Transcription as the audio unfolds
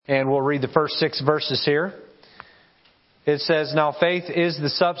And we'll read the first 6 verses here. It says, "Now faith is the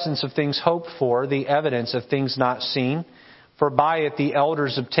substance of things hoped for, the evidence of things not seen. For by it the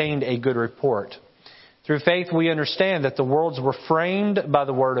elders obtained a good report. Through faith we understand that the worlds were framed by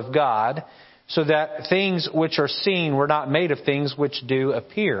the word of God, so that things which are seen were not made of things which do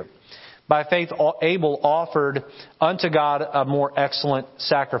appear. By faith Abel offered unto God a more excellent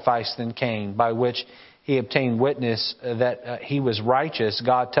sacrifice than Cain, by which he obtained witness that he was righteous,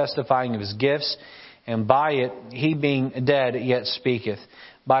 God testifying of his gifts, and by it he being dead yet speaketh.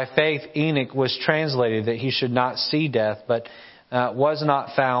 By faith Enoch was translated that he should not see death, but was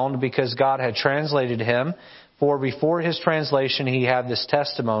not found, because God had translated him. For before his translation he had this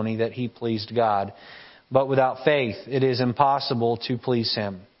testimony that he pleased God. But without faith it is impossible to please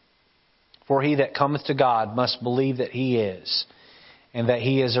him. For he that cometh to God must believe that he is, and that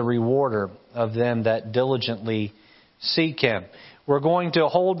he is a rewarder of them that diligently seek him." We're going to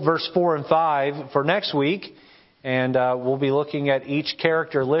hold verse 4 and 5 for next week, and we'll be looking at each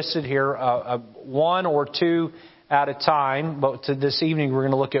character listed here, 1 or 2 at a time. But this evening we're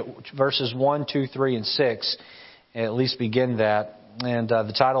going to look at verses 1, 2, 3, and 6, and at least begin that. And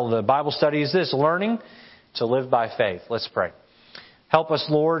the title of the Bible study is this: Learning to Live by Faith. Let's pray. Help us,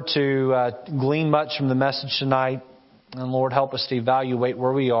 Lord, to glean much from the message tonight. And Lord, help us to evaluate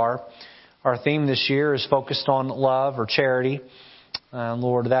where we are. Our theme this year is focused on love or charity.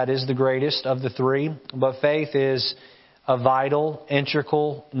 Lord, that is the greatest of the 3. But faith is a vital,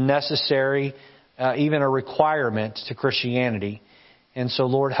 integral, necessary, even a requirement to Christianity. And so,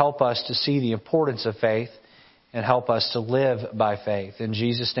 Lord, help us to see the importance of faith and help us to live by faith. In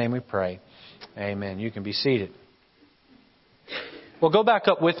Jesus' name we pray. Amen. You can be seated. Well, go back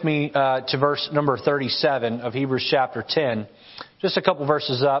up with me to verse number 37 of Hebrews chapter 10. Just a couple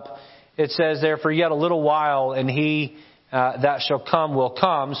verses up. It says there, "For yet a little while, and he that shall come will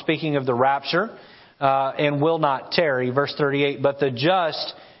come," speaking of the rapture, "and will not tarry." Verse 38, "But the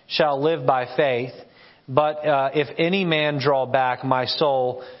just shall live by faith. But if any man draw back, my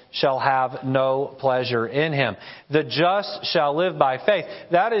soul shall have no pleasure in him." The just shall live by faith.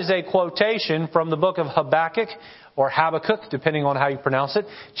 That is a quotation from the book of Habakkuk, or Habakkuk, depending on how you pronounce it.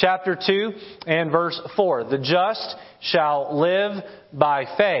 Chapter 2 and verse 4. The just shall live by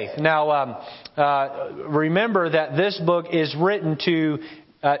faith. Now, remember that this book is written to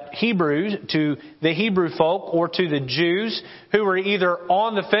Hebrews, to the Hebrew folk, or to the Jews who were either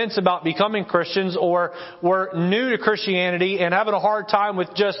on the fence about becoming Christians or were new to Christianity and having a hard time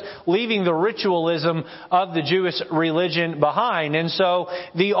with just leaving the ritualism of the Jewish religion behind. And so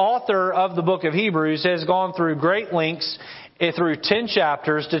the author of the book of Hebrews has gone through great lengths through 10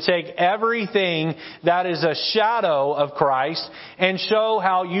 chapters to take everything that is a shadow of Christ and show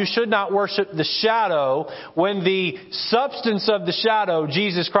how you should not worship the shadow when the substance of the shadow,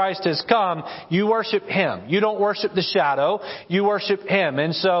 Jesus Christ, has come. You worship Him. You don't worship the shadow. You worship Him.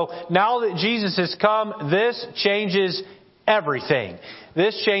 And so now that Jesus has come, this changes everything.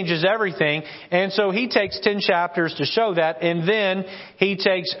 This changes everything. And so he takes 10 chapters to show that. And then he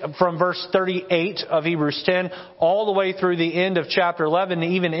takes from verse 38 of Hebrews 10 all the way through the end of chapter 11,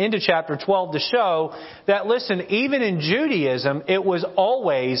 even into chapter 12, to show that, listen, even in Judaism, it was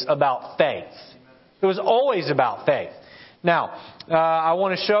always about faith. It was always about faith. Now, I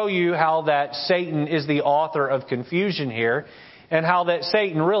want to show you how that Satan is the author of confusion here, and how that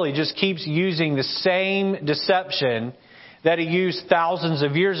Satan really just keeps using the same deception that he used thousands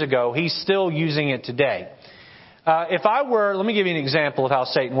of years ago. He's still using it today. Let me give you an example of how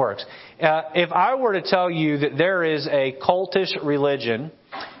Satan works. If I were to tell you that there is a cultish religion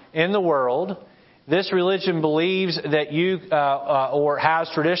in the world, this religion believes that you, or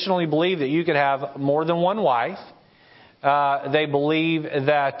has traditionally believed that you could have more than one wife. They believe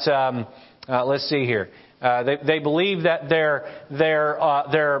that, let's see here. They believe that their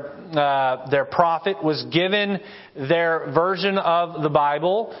prophet was given their version of the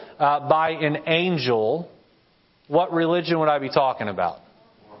Bible by an angel. What religion would I be talking about?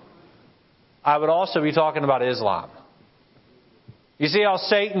 I would also be talking about Islam. You see how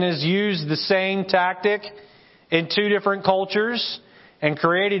Satan has used the same tactic in 2 different cultures and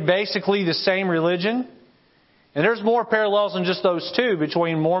created basically the same religion? And there's more parallels than just those 2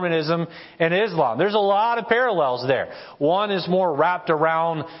 between Mormonism and Islam. There's a lot of parallels there. One is more wrapped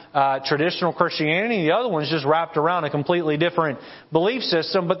around traditional Christianity. The other one's just wrapped around a completely different belief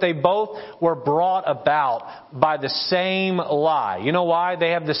system. But they both were brought about by the same lie. You know why? They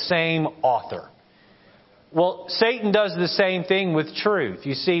have the same author. Well, Satan does the same thing with truth.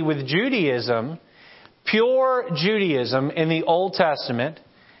 You see, with Judaism, pure Judaism in the Old Testament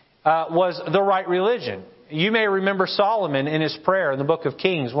was the right religion. You may remember Solomon in his prayer in the book of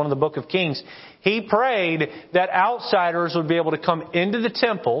Kings, one of the book of Kings. He prayed that outsiders would be able to come into the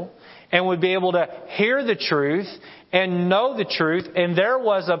temple and would be able to hear the truth and know the truth. And there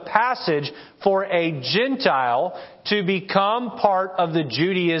was a passage for a Gentile to become part of the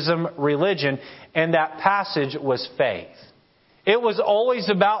Judaism religion. And that passage was faith. It was always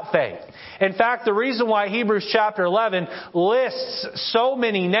about faith. In fact, the reason why Hebrews chapter 11 lists so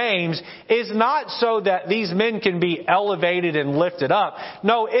many names is not so that these men can be elevated and lifted up.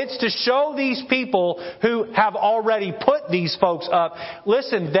 No, it's to show these people who have already put these folks up.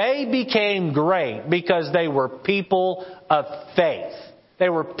 Listen, they became great because they were people of faith. They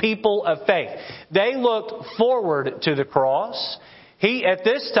were people of faith. They looked forward to the cross. At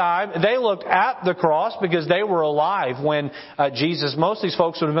this time, they looked at the cross because they were alive when Jesus, most of these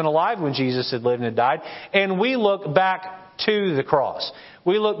folks would have been alive when Jesus had lived and had died. And we look back to the cross.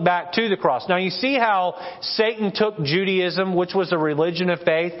 We look back to the cross. Now you see how Satan took Judaism, which was a religion of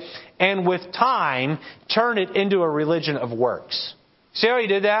faith, and with time turned it into a religion of works. See how he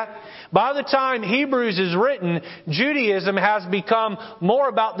did that? By the time Hebrews is written, Judaism has become more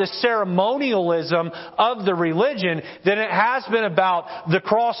about the ceremonialism of the religion than it has been about the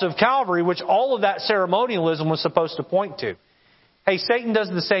cross of Calvary, which all of that ceremonialism was supposed to point to. Hey, Satan does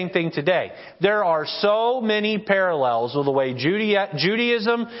the same thing today. There are so many parallels with the way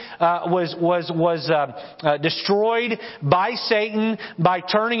Judaism was destroyed by Satan by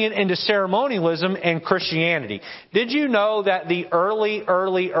turning it into ceremonialism and Christianity. Did you know that the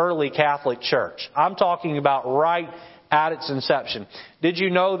early Catholic Church, I'm talking about right at its inception, did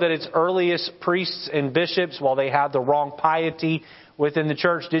you know that its earliest priests and bishops, while they had the wrong piety within the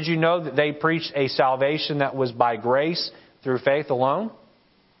church, did you know that they preached a salvation that was by grace through faith alone?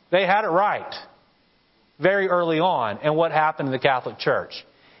 They had it right very early on. And what happened in the Catholic Church?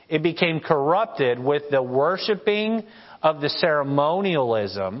 It became corrupted with the worshiping of the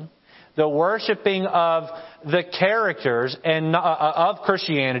ceremonialism, the worshiping of the characters and of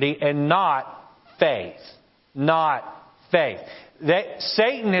Christianity, and not faith. Not faith.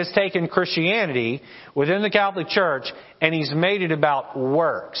 Satan has taken Christianity within the Catholic Church and he's made it about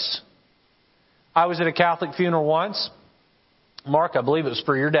works. I was at a Catholic funeral once. Mark, I believe it was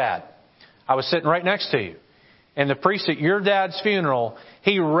for your dad. I was sitting right next to you. And the priest at your dad's funeral,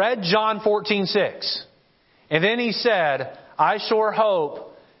 he read John 14:6. And then he said, I sure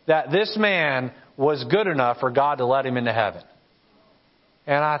hope that this man was good enough for God to let him into heaven.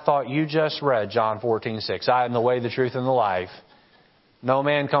 And I thought, you just read John 14:6. I am the way, the truth, and the life. No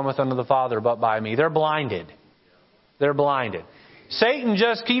man cometh unto the Father but by me. They're blinded. They're blinded. Satan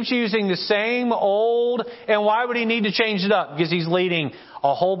just keeps using the same old, and why would he need to change it up? Because he's leading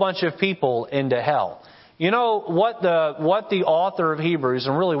a whole bunch of people into hell. You know, what the author of Hebrews,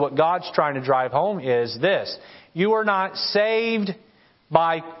 and really what God's trying to drive home is this. You are not saved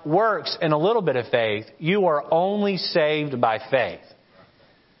by works and a little bit of faith. You are only saved by faith.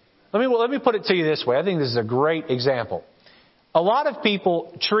 Let me put it to you this way. I think this is a great example. A lot of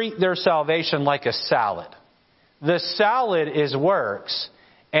people treat their salvation like a salad. The salad is works,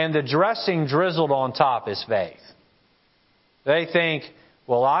 and the dressing drizzled on top is faith. They think,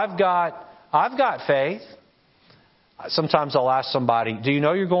 well, I've got faith. Sometimes I'll ask somebody, do you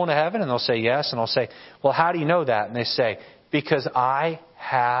know you're going to heaven? And they'll say yes. And I'll say, well, how do you know that? And they say, because I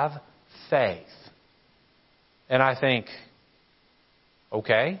have faith. And I think,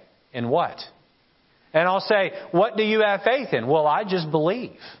 okay, in what? And I'll say, what do you have faith in? Well, I just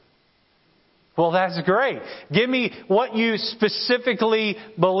believe. Well, that's great. Give me what you specifically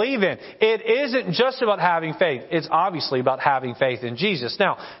believe in. It isn't just about having faith. It's obviously about having faith in Jesus.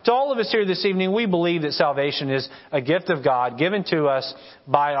 Now, to all of us here this evening, we believe that salvation is a gift of God given to us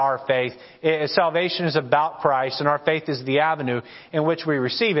by our faith. Salvation is about Christ, and our faith is the avenue in which we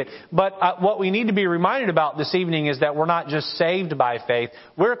receive it. But what we need to be reminded about this evening is that we're not just saved by faith.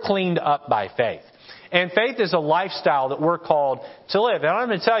 We're cleaned up by faith. And faith is a lifestyle that we're called to live. And I'm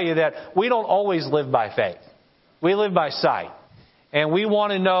going to tell you that we don't always live by faith. We live by sight. And we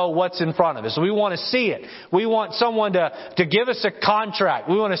want to know what's in front of us. We want to see it. We want someone to give us a contract.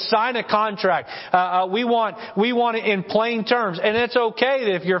 We want to sign a contract. We want it in plain terms. And it's okay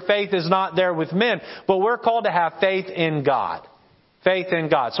that if your faith is not there with men. But we're called to have faith in God. Faith in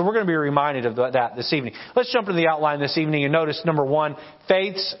God. So we're going to be reminded of that this evening. Let's jump into the outline this evening and notice, number one,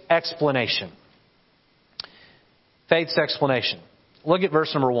 faith's explanation. Faith's explanation. Look at verse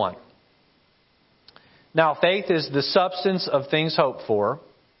number 1. Now, faith is the substance of things hoped for,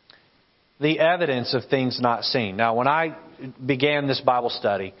 the evidence of things not seen. Now, when I began this Bible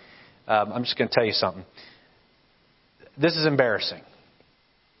study, I'm just going to tell you something. This is embarrassing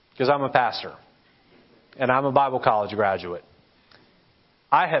because I'm a pastor. and I'm a Bible college graduate.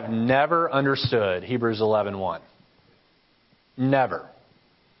 I have never understood Hebrews 11:1. Never.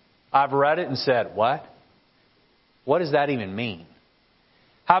 I've read it and said, what? What does that even mean?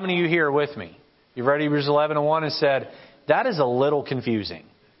 How many of you here are with me? You've read Hebrews 11:1 and said, that is a little confusing.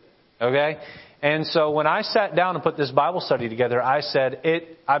 Okay? And so when I sat down and put this Bible study together, I said,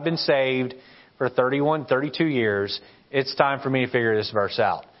 I've been saved for 32 years. It's time for me to figure this verse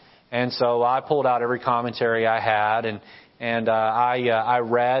out. And so I pulled out every commentary I had, and I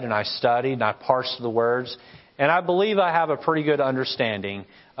read and I studied and I parsed the words. And I believe I have a pretty good understanding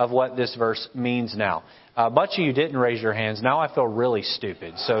of what this verse means now. A bunch of you didn't raise your hands. Now I feel really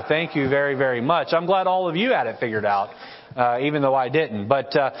stupid. So thank you very, very much. I'm glad all of you had it figured out, even though I didn't.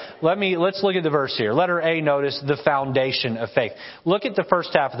 But let's look at the verse here. Letter A, notice the foundation of faith. Look at the first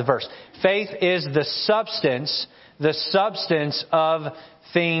half of the verse. Faith is the substance of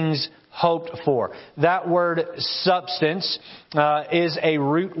things hoped for. That word substance is a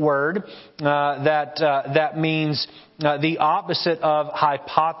root word that means the opposite of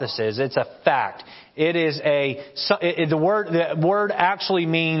hypothesis. It's a fact. It is the word actually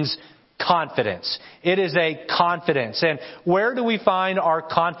means confidence. It is a confidence. And where do we find our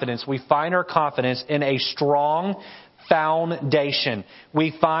confidence? We find our confidence in a strong foundation.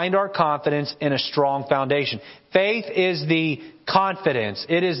 We find our confidence in a strong foundation. Faith is the confidence.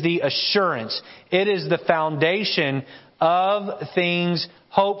 It is the assurance. It is the foundation of things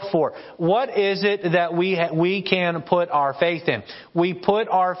hoped for. What is it that we can put our faith in? We put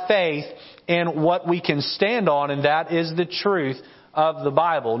our faith in what we can stand on, and that is the truth of the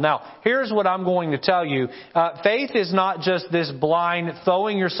Bible. Now, here's what I'm going to tell you. Faith is not just this blind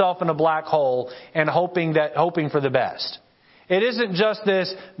throwing yourself in a black hole and hoping for the best. It isn't just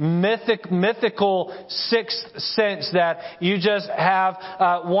this mythical sixth sense that you just have.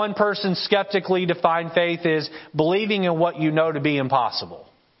 One person skeptically defined faith as believing in what you know to be impossible.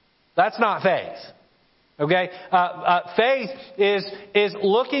 That's not faith. Okay? Faith is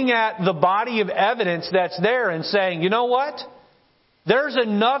looking at the body of evidence that's there and saying, you know what? There's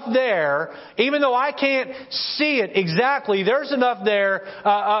enough there, even though I can't see it exactly, there's enough there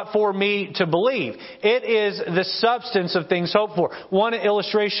for me to believe. It is the substance of things hoped for. One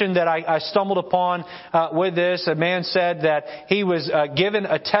illustration that I stumbled upon with this, a man said that he was given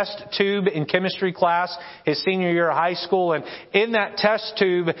a test tube in chemistry class his senior year of high school, and in that test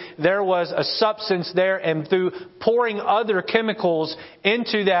tube there was a substance there, and through pouring other chemicals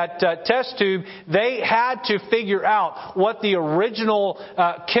into that test tube, they had to figure out what the original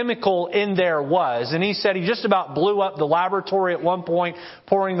chemical in there was. And he said he just about blew up the laboratory at one point,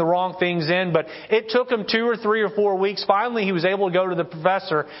 pouring the wrong things in. But it took him 2 or 3 or 4 weeks. Finally, he was able to go to the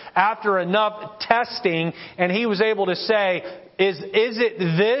professor after enough testing, and he was able to say, is it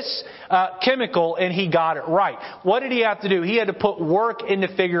this chemical? And he got it right. What did he have to do? He had to put work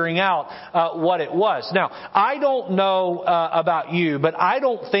into figuring out what it was. Now, I don't know about you, but I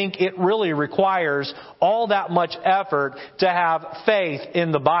don't think it really requires all that much effort to have faith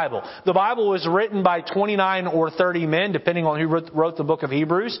in the Bible. The Bible was written by 29 or 30 men, depending on who wrote the book of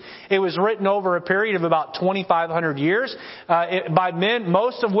Hebrews. It was written over a period of about 2,500 years by men,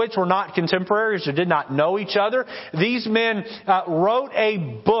 most of which were not contemporaries or did not know each other. These men wrote a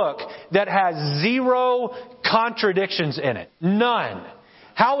book that has 0 contradictions in it. None.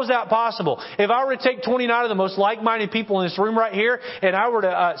 How was that possible? If I were to take 29 of the most like-minded people in this room right here, and I were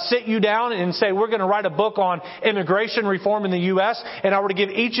to sit you down and say, we're going to write a book on immigration reform in the U.S., and I were to give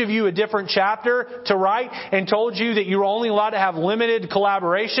each of you a different chapter to write, and told you that you're only allowed to have limited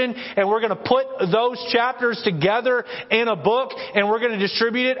collaboration, and we're going to put those chapters together in a book, and we're going to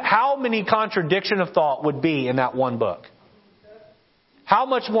distribute it, how many contradiction of thought would be in that one book? How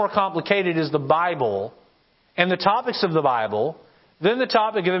much more complicated is the Bible and the topics of the Bible than the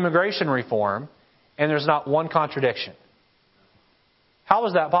topic of immigration reform, and there's not one contradiction? How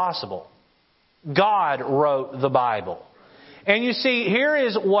is that possible? God wrote the Bible. And you see, here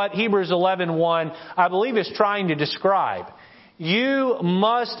is what Hebrews 11:1, I believe, is trying to describe. You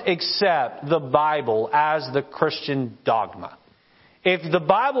must accept the Bible as the Christian dogma. If the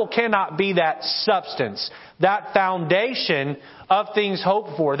Bible cannot be that substance, that foundation of things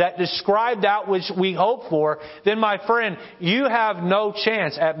hoped for, that describe that which we hope for, then my friend, you have no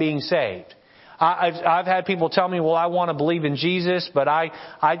chance at being saved. I've had people tell me, well, I want to believe in Jesus, but I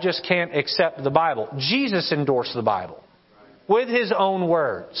just can't accept the Bible. Jesus endorsed the Bible with His own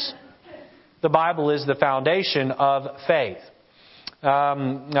words. The Bible is the foundation of faith.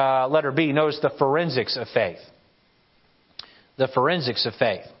 Letter B, notice the forensics of faith. The forensics of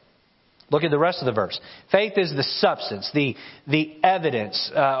faith. Look at the rest of the verse. Faith is the substance, the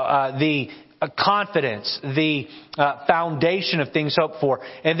evidence, the confidence, the foundation of things hoped for.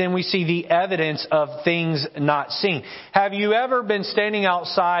 And then we see the evidence of things not seen. Have you ever been standing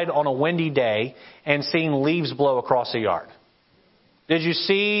outside on a windy day and seen leaves blow across a yard? Did you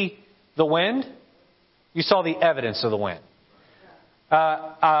see the wind? You saw the evidence of the wind.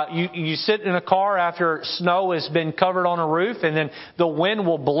 You sit in a car after snow has been covered on a roof, and then the wind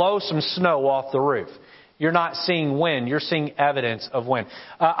will blow some snow off the roof. You're not seeing wind. You're seeing evidence of wind.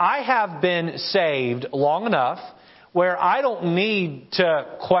 I have been saved long enough where I don't need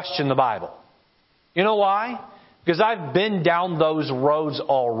to question the Bible. You know why? Because I've been down those roads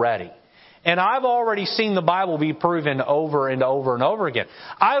already. And I've already seen the Bible be proven over and over and over again.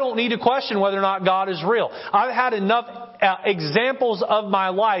 I don't need to question whether or not God is real. I've had enough examples of my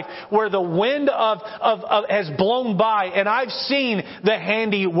life where the wind has blown by, and I've seen the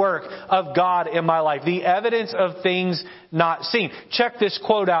handiwork of God in my life. The evidence of things not seen. Check this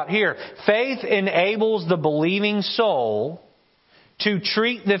quote out here. Faith enables the believing soul to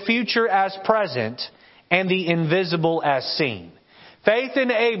treat the future as present and the invisible as seen. Faith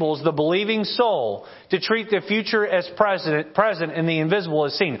enables the believing soul to treat the future as present and the invisible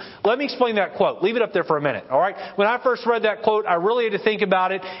as seen. Let me explain that quote. Leave it up there for a minute, all right? When I first read that quote, I really had to think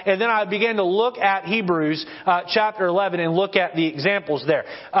about it, and then I began to look at Hebrews chapter 11 and look at the examples there.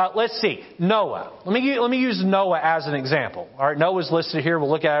 Let's see. Noah. Let me use Noah as an example. All right, Noah's listed here. We'll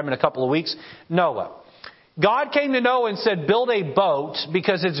look at him in a couple of weeks. Noah. God came to Noah and said, build a boat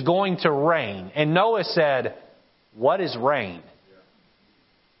because it's going to rain. And Noah said, what is rain?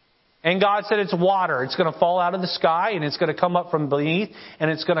 And God said it's water. It's going to fall out of the sky and it's going to come up from beneath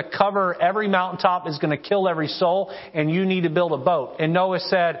and it's going to cover every mountaintop. It's going to kill every soul and you need to build a boat. And Noah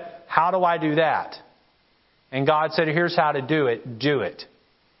said, how do I do that? And God said, here's how to do it. Do it.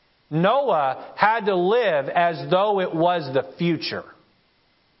 Noah had to live as though it was the future.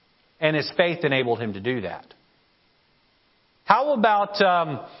 And his faith enabled him to do that. How about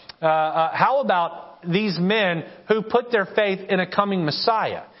these men who put their faith in a coming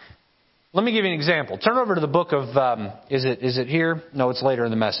Messiah? Let me give you an example. Turn over to the book of, is it here? No, it's later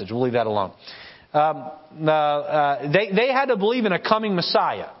in the message. We'll leave that alone. They had to believe in a coming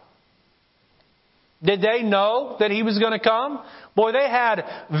Messiah. Did they know that He was going to come? Boy, they had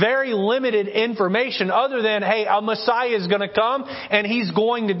very limited information other than, hey, a Messiah is going to come and He's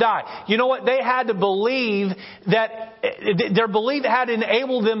going to die. You know what? They had to believe that their belief had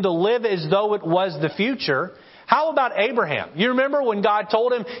enabled them to live as though it was the future. How about Abraham? You remember when God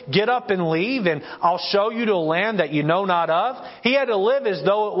told him, get up and leave and I'll show you to a land that you know not of? He had to live as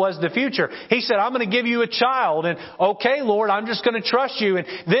though it was the future. He said, I'm going to give you a child. And okay, Lord, I'm just going to trust you. And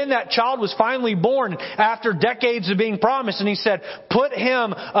then that child was finally born after decades of being promised. And He said, put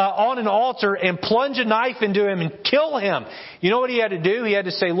him on an altar and plunge a knife into him and kill him. You know what he had to do? He had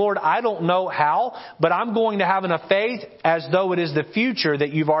to say, Lord, I don't know how, but I'm going to have enough faith as though it is the future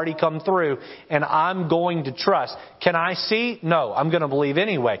that you've already come through. And I'm going to trust. Can I see? No, I'm going to believe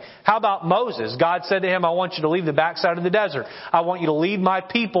anyway. How about Moses? God said to him, I want you to leave the backside of the desert. I want you to lead my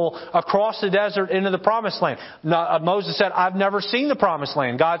people across the desert into the promised land. Moses said, I've never seen the promised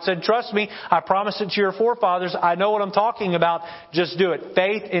land. God said, trust me, I promised it to your forefathers. I know what I'm talking about. Just do it.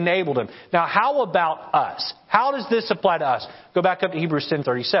 Faith enabled him. Now, how about us? How does this apply to us? Go back up to Hebrews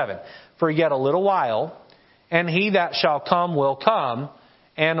 10:37. For yet a little while, and He that shall come will come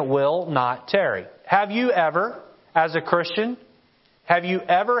and will not tarry. Have you ever, as a Christian, have you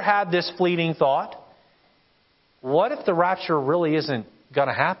ever had this fleeting thought? What if the rapture really isn't going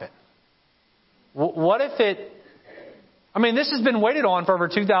to happen? What if this has been waited on for over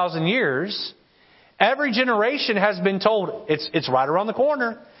 2,000 years. Every generation has been told, it's right around the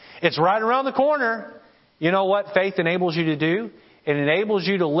corner. It's right around the corner. You know what faith enables you to do? It enables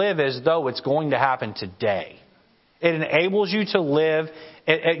you to live as though it's going to happen today. It enables you to live,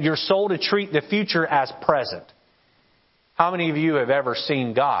 your soul to treat the future as present. How many of you have ever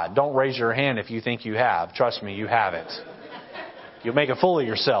seen God? Don't raise your hand if you think you have. Trust me, you haven't. You'll make a fool of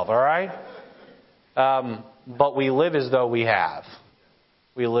yourself, all right? But we live as though we have.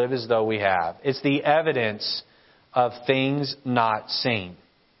 We live as though we have. It's the evidence of things not seen.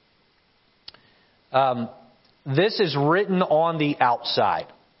 This is written on the outside.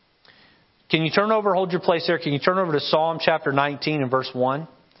 Can you turn over, hold your place there, can you turn over to Psalm chapter 19 and verse 1?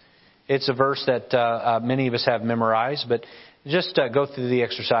 It's a verse that many of us have memorized, but just go through the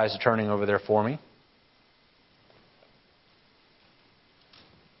exercise of turning over there for me.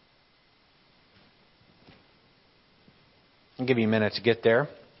 I'll give you a minute to get there.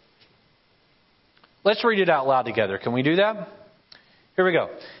 Let's read it out loud together. Can we do that? Here we go.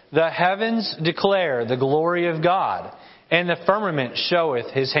 The heavens declare the glory of God, and the firmament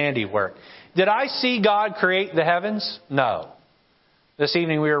showeth His handiwork. Did I see God create the heavens? No. This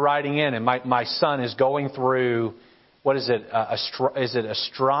evening we were riding in and my son is going through, what is it? Is it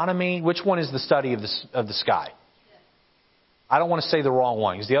astronomy? Which one is the study of the sky? I don't want to say the wrong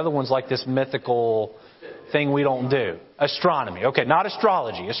one because the other one's like this mythical thing we don't do. Astronomy. Okay, not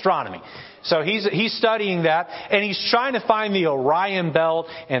astrology, astronomy. So he's studying that and he's trying to find the Orion Belt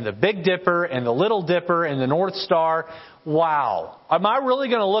and the Big Dipper and the Little Dipper and the North Star. Wow. Am I really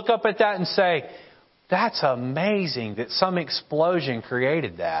going to look up at that and say, that's amazing that some explosion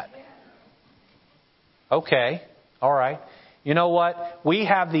created that? Okay. All right. You know what? We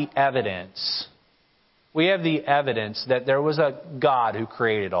have the evidence. We have the evidence that there was a God who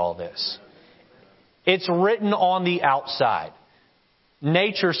created all this. It's written on the outside.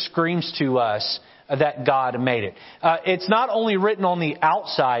 Nature screams to us that God made it. It's not only written on the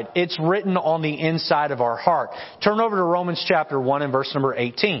outside, it's written on the inside of our heart. Turn over to Romans chapter 1 and verse number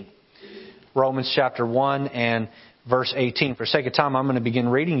 18. Romans chapter 1 and verse 18. For sake of time, I'm going to begin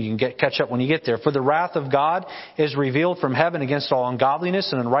reading. You can catch up when you get there. For the wrath of God is revealed from heaven against all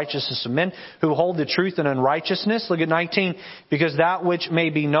ungodliness and unrighteousness of men who hold the truth in unrighteousness. Look at 19. Because that which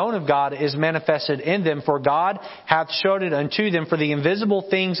may be known of God is manifested in them. For God hath showed it unto them. For the invisible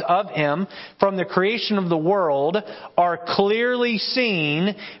things of Him from the creation of the world are clearly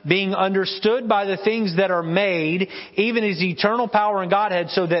seen, being understood by the things that are made, even His eternal power and Godhead,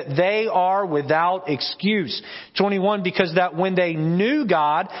 so that they are without excuse. 21, because that when they knew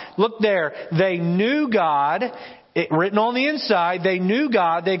God, look there, they knew God, written on the inside, they knew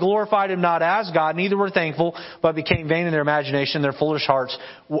God, they glorified Him not as God, neither were thankful, but became vain in their imagination, their foolish hearts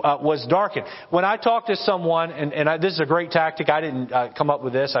was darkened. When I talk to someone, this is a great tactic, I didn't come up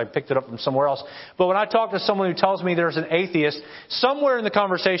with this, I picked it up from somewhere else, but when I talk to someone who tells me there's an atheist, somewhere in the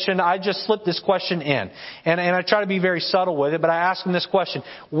conversation I just slip this question in, and I try to be very subtle with it, but I ask them this question: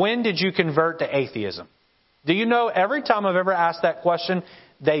 when did you convert to atheism? Do you know, every time I've ever asked that question,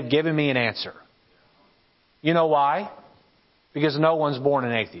 they've given me an answer. You know why? Because no one's born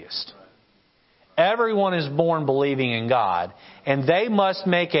an atheist. Everyone is born believing in God, and they must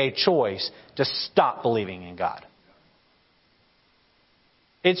make a choice to stop believing in God.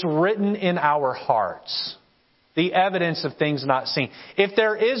 It's written in our hearts. The evidence of things not seen. If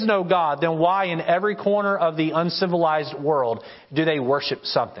there is no God, then why in every corner of the uncivilized world do they worship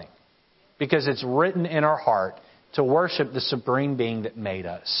something? Because it's written in our heart to worship the supreme being that made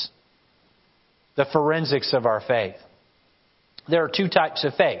us. The forensics of our faith. There are two types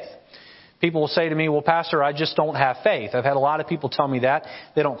of faith. People will say to me, well, Pastor, I just don't have faith. I've had a lot of people tell me that.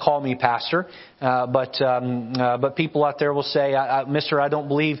 They don't call me Pastor. But people out there will say, Mister, I don't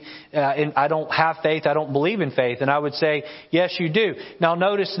believe, I don't have faith. I don't believe in faith. And I would say, yes, you do. Now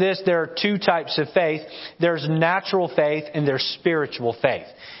notice this, there are two types of faith. There's natural faith and there's spiritual faith.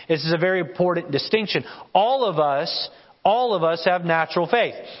 This is a very important distinction. All of us have natural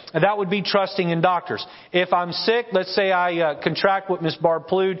faith. And that would be trusting in doctors. If I'm sick, let's say I contract what Miss Barb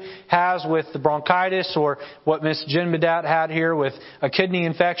Plude has with the bronchitis, or what Miss Jen Bedat had here with a kidney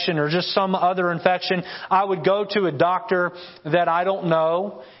infection, or just some other infection, I would go to a doctor that I don't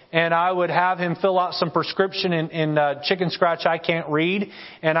know, and I would have him fill out some prescription in chicken scratch I can't read,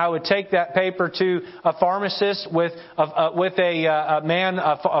 and I would take that paper to a pharmacist with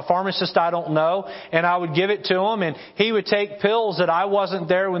a pharmacist I don't know, and I would give it to him, and he would take pills that I wasn't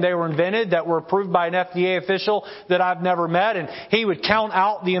there when they were invented, that were approved by an FDA official that I've never met, and he would count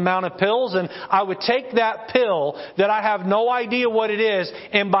out the amount of pills, and I would take that pill that I have no idea what it is,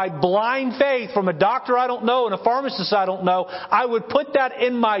 and by blind faith from a doctor I don't know and a pharmacist I don't know, I would put that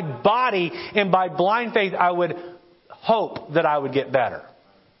in my body, and by blind faith I would hope that I would get better.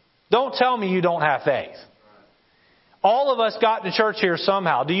 Don't tell me you don't have faith. All of us got to church here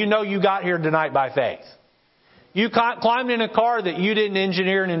somehow. Do you know you got here tonight by faith? You climbed in a car that you didn't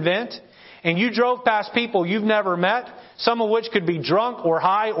engineer and invent, and you drove past people you've never met, some of which could be drunk or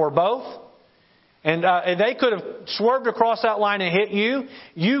high or both. And they could have swerved across that line and hit you.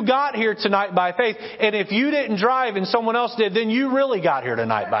 You got here tonight by faith. And if you didn't drive and someone else did, then you really got here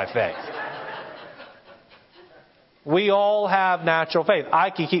tonight by faith. We all have natural faith. I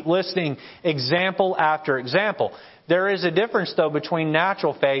can keep listing example after example. There is a difference, though, between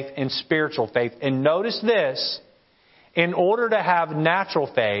natural faith and spiritual faith. And notice this. In order to have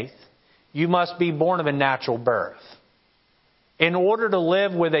natural faith, you must be born of a natural birth. In order to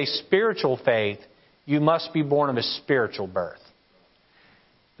live with a spiritual faith, you must be born of a spiritual birth.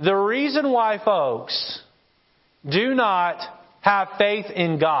 The reason why folks do not have faith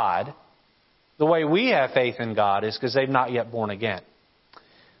in God the way we have faith in God is because they've not yet born again.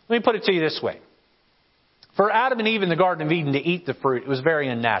 Let me put it to you this way. For Adam and Eve in the Garden of Eden to eat the fruit, it was very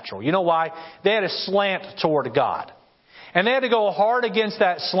unnatural. You know why? They had a slant toward God. And they had to go hard against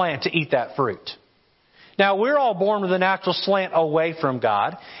that slant to eat that fruit. Now, we're all born with a natural slant away from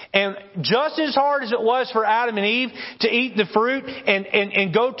God. And just as hard as it was for Adam and Eve to eat the fruit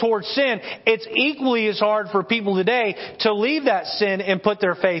and go towards sin, it's equally as hard for people today to leave that sin and put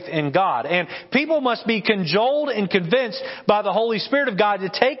their faith in God. And people must be cajoled and convinced by the Holy Spirit of God to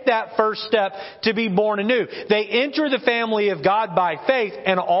take that first step to be born anew. They enter the family of God by faith,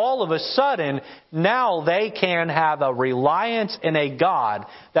 and all of a sudden, now they can have a reliance in a God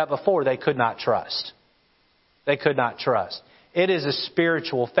that before they could not trust. They could not trust. It is a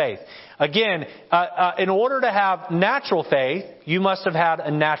spiritual faith. Again, in order to have natural faith, you must have had a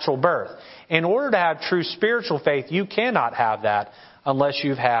natural birth. In order to have true spiritual faith, you cannot have that unless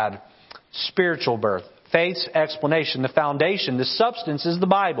you've had spiritual birth. Faith's explanation, the foundation, the substance is the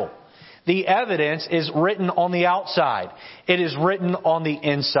Bible. The evidence is written on the outside. It is written on the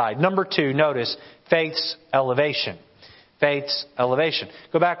inside. Number 2, notice faith's elevation. Faith's elevation.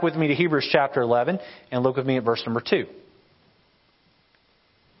 Go back with me to Hebrews chapter 11 and look with me at verse number 2.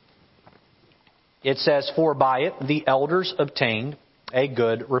 It says, "For by it the elders obtained a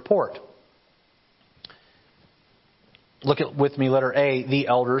good report." Look at with me letter A, the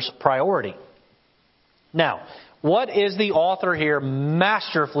elders' priority. Now, what is the author here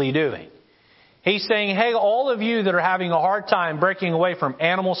masterfully doing? He's saying, hey, all of you that are having a hard time breaking away from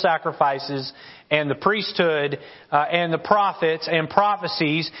animal sacrifices and the priesthood and the prophets and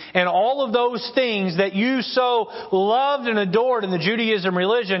prophecies and all of those things that you so loved and adored in the Judaism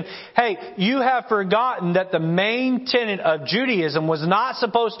religion, hey, you have forgotten that the main tenet of Judaism was not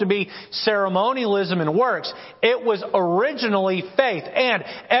supposed to be ceremonialism and works. It was originally faith. And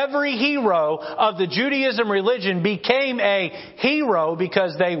every hero of the Judaism religion became a hero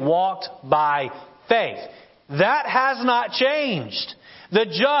because they walked by faith. That has not changed. The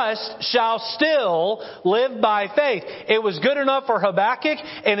just shall still live by faith. It was good enough for Habakkuk,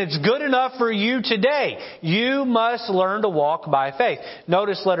 and it's good enough for you today. You must learn to walk by faith.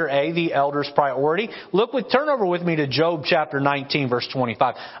 Notice letter A, the elder's priority. Turn over with me to Job chapter 19, verse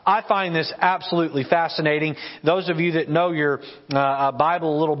 25. I find this absolutely fascinating. Those of you that know your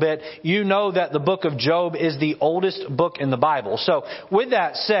Bible a little bit, you know that the book of Job is the oldest book in the Bible. So, with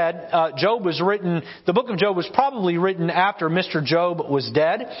that said, the book of Job was probably written after Mr. Job was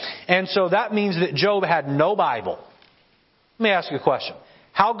dead. And so that means that Job had no Bible. Let me ask you a question.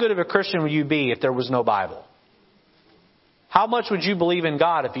 How good of a Christian would you be if there was no Bible? How much would you believe in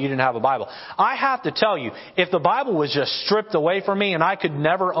God if you didn't have a Bible? I have to tell you, if the Bible was just stripped away from me and I could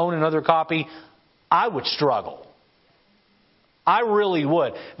never own another copy, I would struggle. I really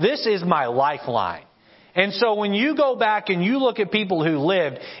would. This is my lifeline. And so when you go back and you look at people who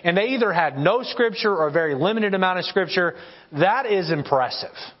lived and they either had no Scripture or a very limited amount of Scripture, that is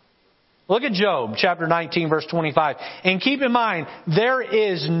impressive. Look at Job chapter 19 verse 25. And keep in mind, there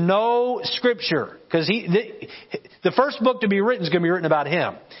is no Scripture. Because the first book to be written is going to be written about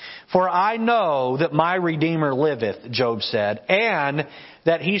him. "For I know that my Redeemer liveth," Job said, "and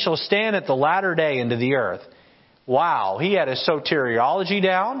that he shall stand at the latter day into the earth." Wow, he had his soteriology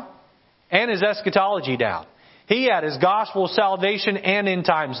down and his eschatology down. He had his gospel of salvation and end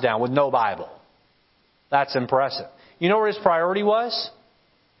times down with no Bible. That's impressive. You know where his priority was?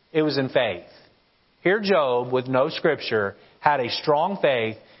 It was in faith. Here Job, with no Scripture, had a strong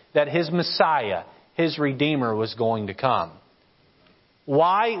faith that his Messiah, his Redeemer, was going to come.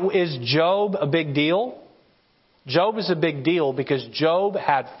 Why is Job a big deal? Job is a big deal because Job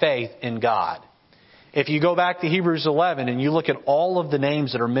had faith in God. If you go back to Hebrews 11 and you look at all of the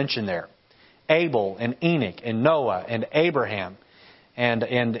names that are mentioned there, Abel and Enoch and Noah and Abraham and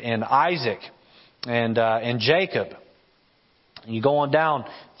Isaac and Jacob. You go on down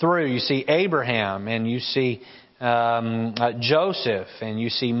through, you see Abraham and you see Joseph and you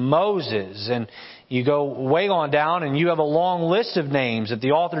see Moses, and you go way on down and you have a long list of names that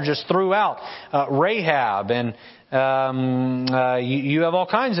the author just threw out. Rahab and you have all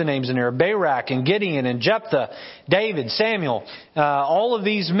kinds of names in there. Barak and Gideon and Jephthah, David, Samuel. All of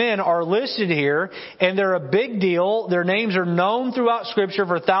these men are listed here, and they're a big deal. Their names are known throughout Scripture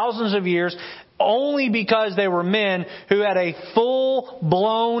for thousands of years only because they were men who had a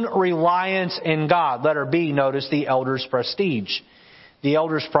full-blown reliance in God. Letter B, notice the elder's prestige. The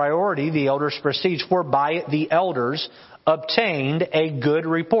elder's priority, the elder's prestige. "For by it the elders obtained a good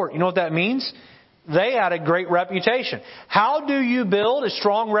report." You know what that means? They had a great reputation. How do you build a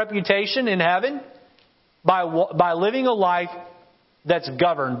strong reputation in heaven? By living a life that's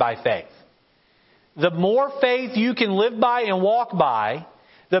governed by faith. The more faith you can live by and walk by,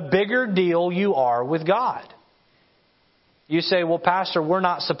 the bigger deal you are with God. You say, well, Pastor, we're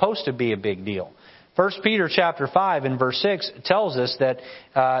not supposed to be a big deal. 1 Peter chapter 5 and verse 6 tells us that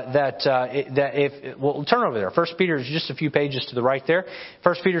we'll turn over there. 1 Peter is just a few pages to the right there.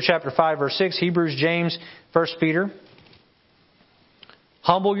 1 Peter chapter 5 verse 6, Hebrews, James, 1 Peter.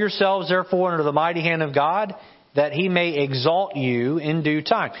 Humble yourselves therefore under the mighty hand of God, that He may exalt you in due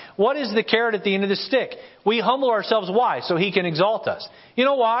time. What is the carrot at the end of the stick? We humble ourselves. Why? So He can exalt us. You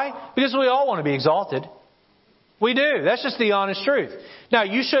know why? Because we all want to be exalted. We do. That's just the honest truth. Now,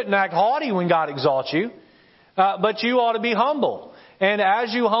 you shouldn't act haughty when God exalts you, but you ought to be humble. And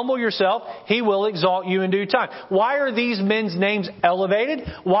as you humble yourself, He will exalt you in due time. Why are these men's names elevated?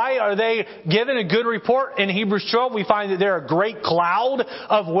 Why are they given a good report? In Hebrews 12, we find that they're a great cloud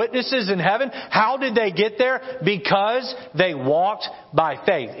of witnesses in heaven. How did they get there? Because they walked by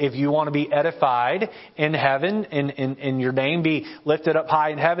faith. If you want to be edified in heaven, and your name be lifted up high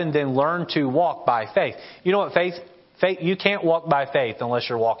in heaven, then learn to walk by faith. You know what faith, you can't walk by faith unless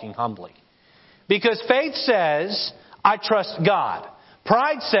you're walking humbly. Because faith says, I trust God.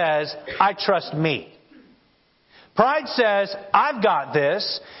 Pride says, I trust me. Pride says, I've got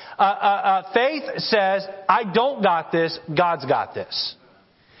this. Faith says, I don't got this. God's got this.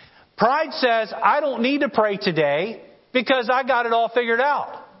 Pride says, I don't need to pray today because I got it all figured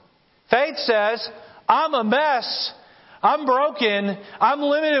out. Faith says, I'm a mess. I'm broken. I'm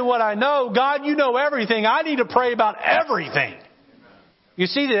limited in what I know. God, you know everything. I need to pray about everything. You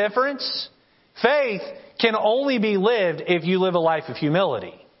see the difference? Faith can only be lived if you live a life of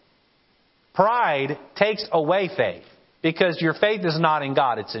humility. Pride takes away faith because your faith is not in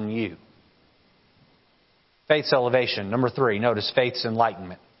God, it's in you. Faith's elevation. Number 3, notice faith's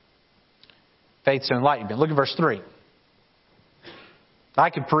enlightenment. Faith's enlightenment. Look at verse 3. I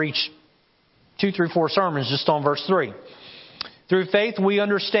could preach 2, 3, 4 sermons just on verse 3. Through faith we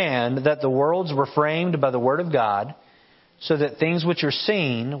understand that the worlds were framed by the Word of God, so that things which are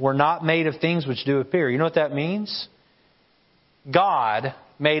seen were not made of things which do appear. You know what that means? God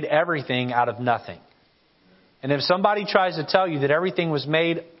made everything out of nothing. And if somebody tries to tell you that everything was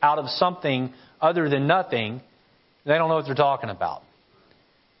made out of something other than nothing, they don't know what they're talking about.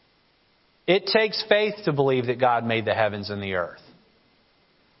 It takes faith to believe that God made the heavens and the earth.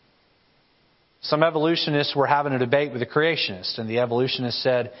 Some evolutionists were having a debate with a creationist, and the evolutionist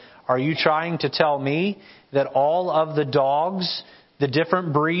said, are you trying to tell me that all of the dogs, the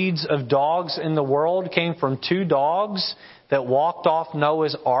different breeds of dogs in the world came from 2 dogs that walked off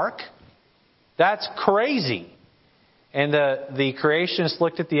Noah's Ark? That's crazy. And the creationist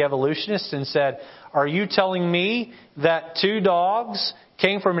looked at the evolutionist and said, are you telling me that 2 dogs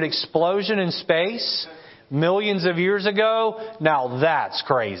came from an explosion in space millions of years ago? Now that's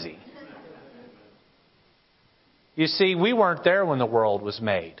crazy. You see, we weren't there when the world was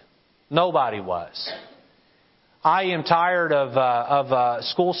made. Nobody was. I am tired of a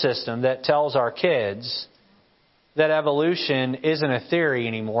school system that tells our kids that evolution isn't a theory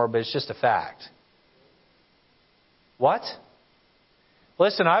anymore, but it's just a fact. What?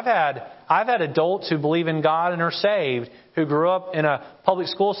 Listen, I've had adults who believe in God and are saved who grew up in a public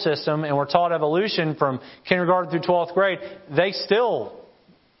school system and were taught evolution from kindergarten through 12th grade. They still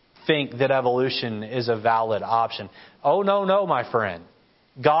think that evolution is a valid option. Oh, no, my friend.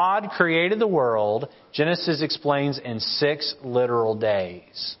 God created the world, Genesis explains, in 6 literal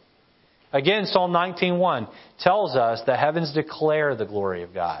days. Again, Psalm 19:1 tells us the heavens declare the glory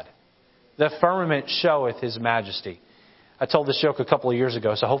of God. The firmament showeth His majesty. I told this joke a couple of years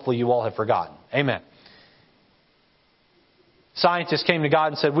ago, so hopefully you all have forgotten. Amen. Scientists came to God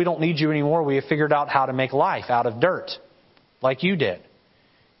and said, we don't need you anymore. We have figured out how to make life out of dirt, like you did.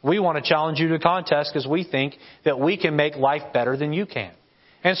 We want to challenge you to a contest because we think that we can make life better than you can.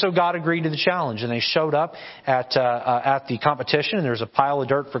 And so God agreed to the challenge, and they showed up at the competition, and there was a pile of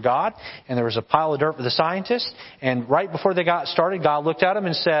dirt for God, and there was a pile of dirt for the scientists. And right before they got started, God looked at them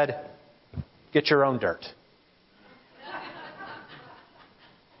and said, get your own dirt.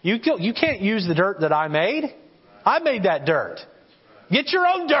 You can't use the dirt that I made. I made that dirt. Get your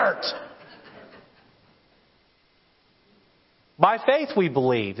own dirt. By faith we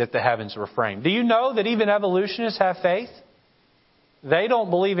believe that the heavens were framed. Do you know that even evolutionists have faith? They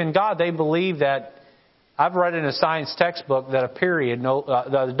don't believe in God. They believe that, I've read in a science textbook that a period,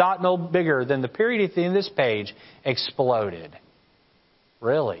 the dot no bigger than the period at the end of this page, exploded.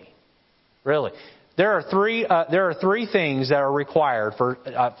 Really? There are three things that are required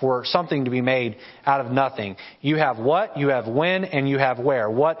for something to be made out of nothing. You have what, you have when, and you have where.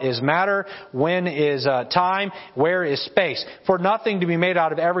 What is matter? When is time? Where is space? For nothing to be made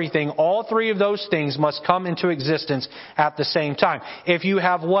out of everything, all three of those things must come into existence at the same time. If you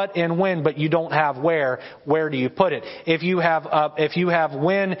have what and when, but you don't have where do you put it? If you have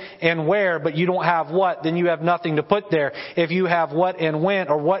when and where, but you don't have what, then you have nothing to put there. If you have what and when,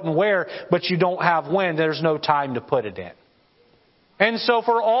 or what and where, but you don't have when, there's no time to put it in. And so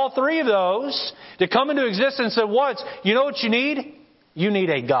for all three of those to come into existence at once, you know what you need? You need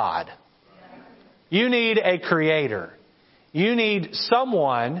a God. You need a creator. You need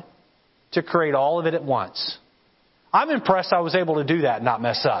someone to create all of it at once. I'm impressed I was able to do that and not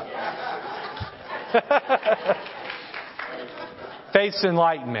mess up. Faith's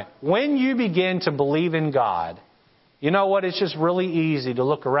enlightenment. When you begin to believe in God, you know what? It's just really easy to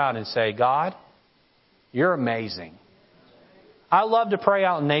look around and say, God, you're amazing. I love to pray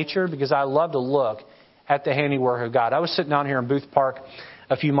out in nature because I love to look at the handiwork of God. I was sitting down here in Booth Park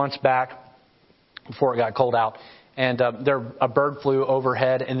a few months back before it got cold out, and a bird flew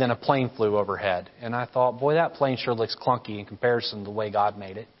overhead and then a plane flew overhead. And I thought, boy, that plane sure looks clunky in comparison to the way God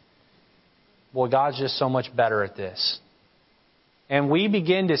made it. Boy, God's just so much better at this. And we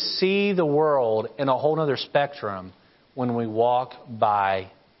begin to see the world in a whole other spectrum when we walk by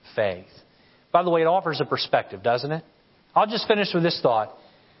faith. By the way, it offers a perspective, doesn't it? I'll just finish with this thought.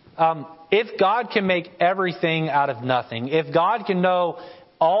 If God can make everything out of nothing, if God can know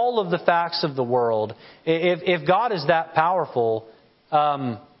all of the facts of the world, if God is that powerful,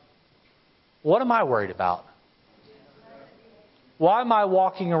 what am I worried about? Why am I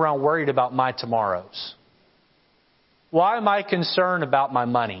walking around worried about my tomorrows? Why am I concerned about my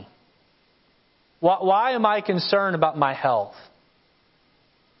money? Why am I concerned about my health?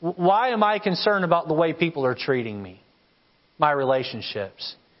 Why am I concerned about the way people are treating me? My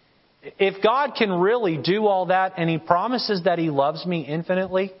relationships? If God can really do all that and He promises that He loves me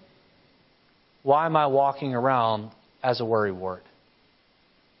infinitely, why am I walking around as a worrywart?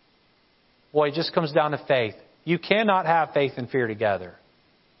 Boy, it just comes down to faith. You cannot have faith and fear together.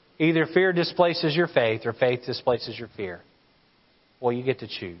 Either fear displaces your faith or faith displaces your fear. Well, you get to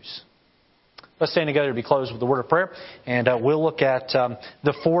choose. Let's stand together to be closed with the word of prayer. And we'll look at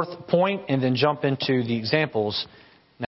the fourth point and then jump into the examples